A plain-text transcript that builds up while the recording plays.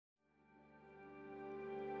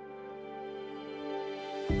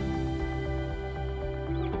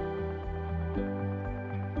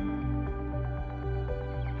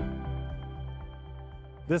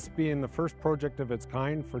This being the first project of its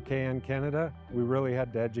kind for KN Canada, we really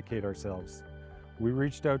had to educate ourselves. We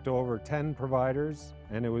reached out to over 10 providers,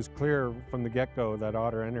 and it was clear from the get-go that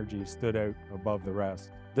Otter Energy stood out above the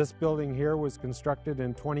rest. This building here was constructed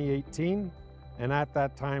in 2018, and at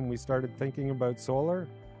that time we started thinking about solar.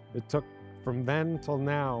 It took from then till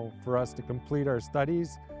now for us to complete our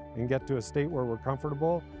studies and get to a state where we're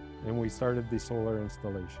comfortable, and we started the solar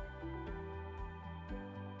installation.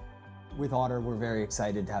 With Otter, we're very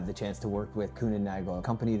excited to have the chance to work with Kuehne Nagel, a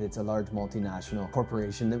company that's a large multinational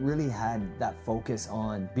corporation that really had that focus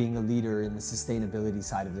on being a leader in the sustainability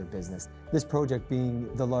side of their business. This project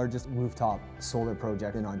being the largest rooftop solar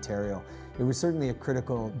project in Ontario, it was certainly a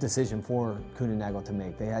critical decision for Kuehne Nagel to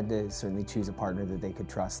make. They had to certainly choose a partner that they could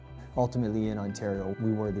trust. Ultimately, in Ontario,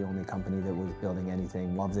 we were the only company that was building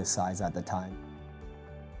anything of this size at the time.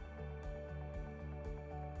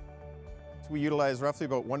 We utilize roughly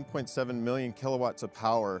about 1.7 million kilowatts of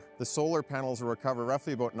power. The solar panels will recover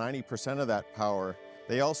roughly about 90% of that power.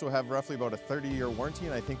 They also have roughly about a 30-year warranty,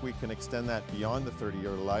 and I think we can extend that beyond the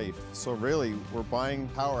 30-year life. So really, we're buying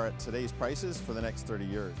power at today's prices for the next 30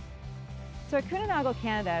 years. So at Kuehne Nagel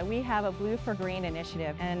Canada, we have a Blue for Green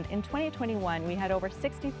initiative, and in 2021 we had over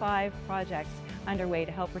 65 projects underway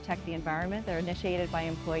to help protect the environment. They're initiated by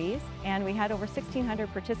employees, and we had over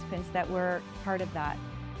 1,600 participants that were part of that.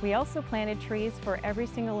 We also planted trees for every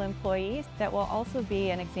single employee that will also be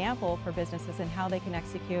an example for businesses in how they can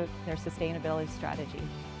execute their sustainability strategy.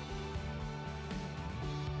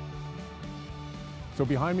 So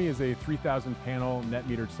behind me is a 3,000 panel net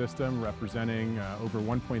metered system representing over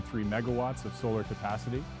 1.3 megawatts of solar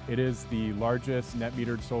capacity. It is the largest net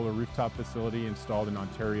metered solar rooftop facility installed in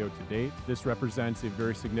Ontario to date. This represents a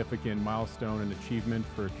very significant milestone and achievement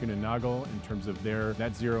for Kuehne Nagel in terms of their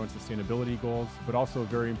net zero and sustainability goals, but also a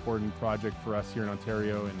very important project for us here in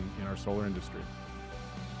Ontario and in our solar industry.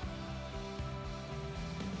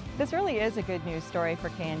 This really is a good news story for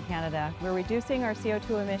KN Canada. We're reducing our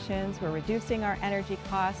CO2 emissions, we're reducing our energy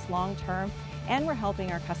costs long term, and we're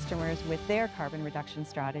helping our customers with their carbon reduction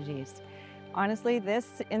strategies. Honestly,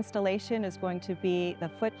 this installation is going to be the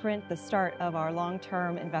footprint, the start of our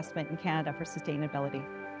long-term investment in Canada for sustainability.